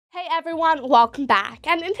everyone, welcome back.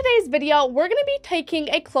 And in today's video, we're going to be taking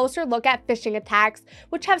a closer look at phishing attacks,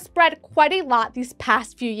 which have spread quite a lot these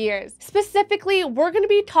past few years. Specifically, we're going to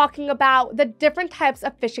be talking about the different types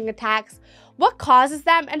of phishing attacks, what causes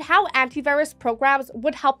them, and how antivirus programs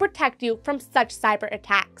would help protect you from such cyber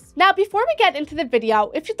attacks. Now, before we get into the video,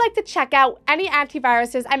 if you'd like to check out any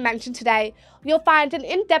antiviruses I mentioned today, you'll find an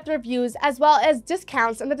in-depth reviews as well as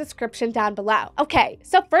discounts in the description down below. Okay,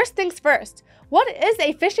 so first things first. What is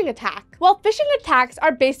a phishing attack? Well, phishing attacks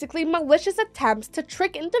are basically malicious attempts to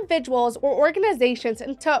trick individuals or organizations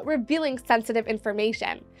into revealing sensitive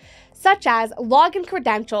information, such as login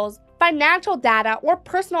credentials, financial data, or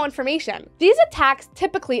personal information. These attacks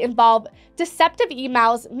typically involve deceptive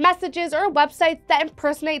emails, messages, or websites that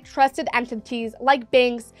impersonate trusted entities like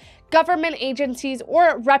banks, government agencies,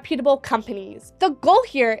 or reputable companies. The goal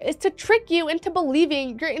here is to trick you into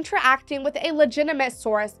believing you're interacting with a legitimate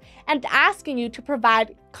source and asking you to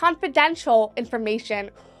provide confidential information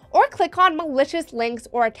or click on malicious links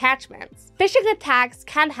or attachments. Phishing attacks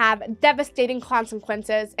can have devastating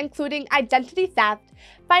consequences, including identity theft,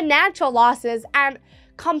 financial losses, and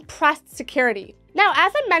compressed security. Now,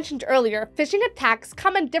 as I mentioned earlier, phishing attacks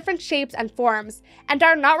come in different shapes and forms and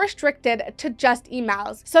are not restricted to just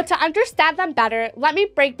emails. So to understand them better, let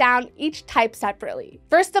me break down each type separately.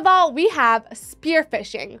 First of all, we have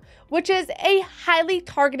spearfishing, which is a highly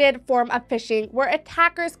targeted form of phishing where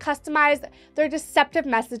attackers customize their deceptive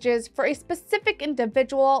messages for a specific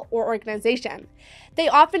individual or organization. They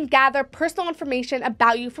often gather personal information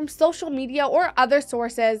about you from social media or other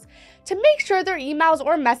sources to make sure their emails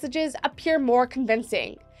or messages appear more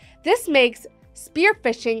convincing. This makes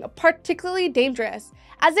spearfishing particularly dangerous,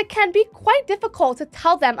 as it can be quite difficult to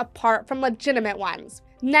tell them apart from legitimate ones.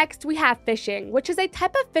 Next, we have phishing, which is a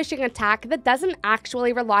type of phishing attack that doesn't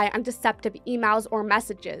actually rely on deceptive emails or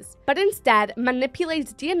messages, but instead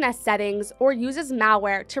manipulates DNS settings or uses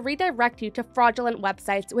malware to redirect you to fraudulent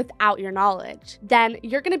websites without your knowledge. Then,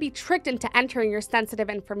 you're going to be tricked into entering your sensitive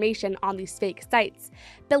information on these fake sites,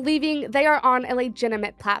 believing they are on a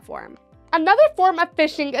legitimate platform. Another form of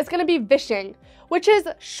phishing is going to be Vishing, which is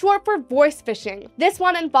short for voice phishing. This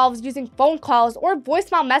one involves using phone calls or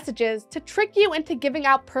voicemail messages to trick you into giving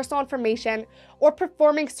out personal information or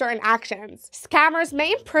performing certain actions. Scammers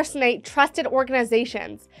may impersonate trusted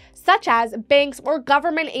organizations, such as banks or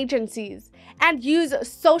government agencies, and use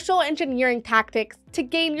social engineering tactics to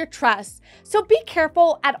gain your trust, so be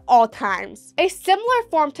careful at all times. A similar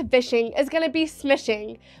form to phishing is going to be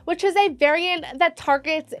smishing, which is a variant that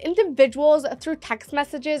targets individuals through text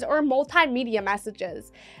messages or multimedia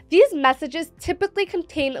messages. These messages typically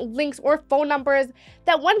contain links or phone numbers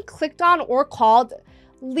that, when clicked on or called,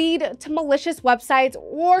 lead to malicious websites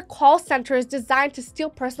or call centers designed to steal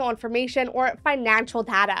personal information or financial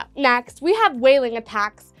data. Next, we have whaling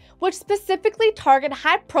attacks, which specifically target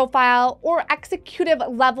high-profile or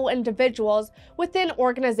executive-level individuals within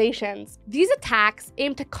organizations. These attacks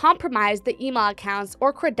aim to compromise the email accounts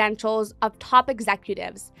or credentials of top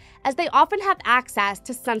executives, as they often have access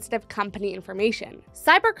to sensitive company information.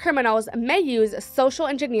 Cybercriminals may use social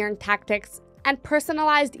engineering tactics and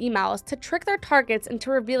personalized emails to trick their targets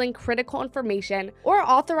into revealing critical information or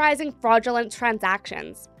authorizing fraudulent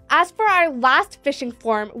transactions. As for our last phishing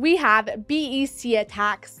form, we have BEC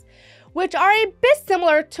attacks, which are a bit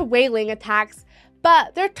similar to whaling attacks,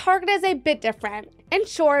 but their target is a bit different. In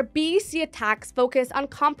short, BEC attacks focus on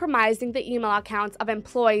compromising the email accounts of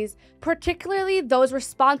employees, particularly those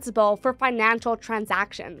responsible for financial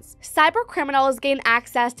transactions. Cybercriminals gain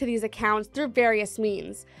access to these accounts through various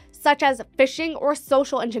means, such as phishing or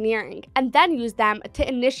social engineering, and then use them to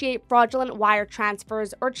initiate fraudulent wire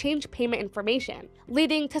transfers or change payment information,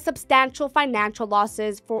 leading to substantial financial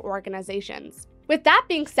losses for organizations. With that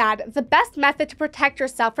being said, the best method to protect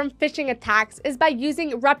yourself from phishing attacks is by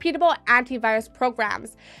using reputable antivirus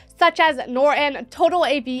programs, such as Norton,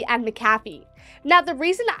 TotalAV, and McAfee. Now, the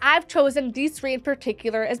reason I've chosen these three in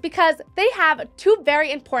particular is because they have two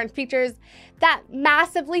very important features that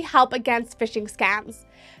massively help against phishing scams.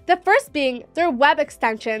 The first being their web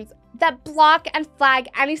extensions that block and flag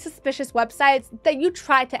any suspicious websites that you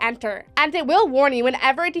try to enter, and it will warn you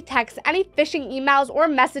whenever it detects any phishing emails or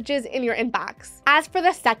messages in your inbox. As for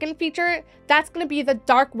the second feature, that's going to be the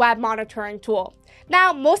dark web monitoring tool.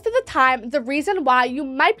 Now, most of the time, the reason why you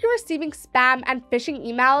might be receiving spam and phishing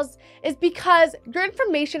emails is because your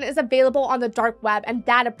information is available on the dark web and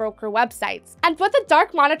data broker websites. And what the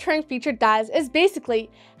dark monitoring feature does is basically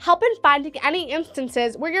help in finding any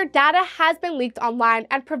instances where your data has been leaked online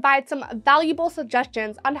and provide some valuable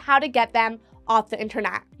suggestions on how to get them off the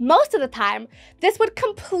internet. Most of the time, this would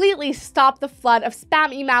completely stop the flood of spam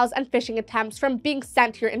emails and phishing attempts from being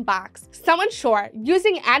sent to your inbox. So in short,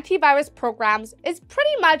 using antivirus programs is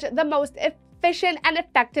pretty much the most efficient and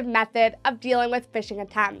effective method of dealing with phishing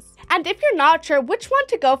attempts. And if you're not sure which one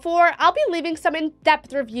to go for, I'll be leaving some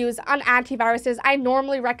in-depth reviews on antiviruses I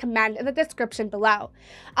normally recommend in the description below,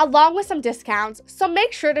 along with some discounts, so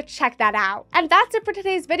make sure to check that out. And that's it for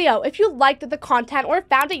today's video. If you liked the content or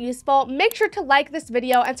found it useful, make sure to like this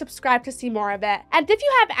video and subscribe to see more of it. And if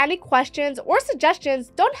you have any questions or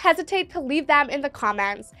suggestions, don't hesitate to leave them in the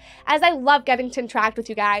comments, as I love getting to interact with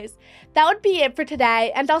you guys. That would be it for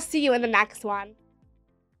today, and I'll see you in the next one.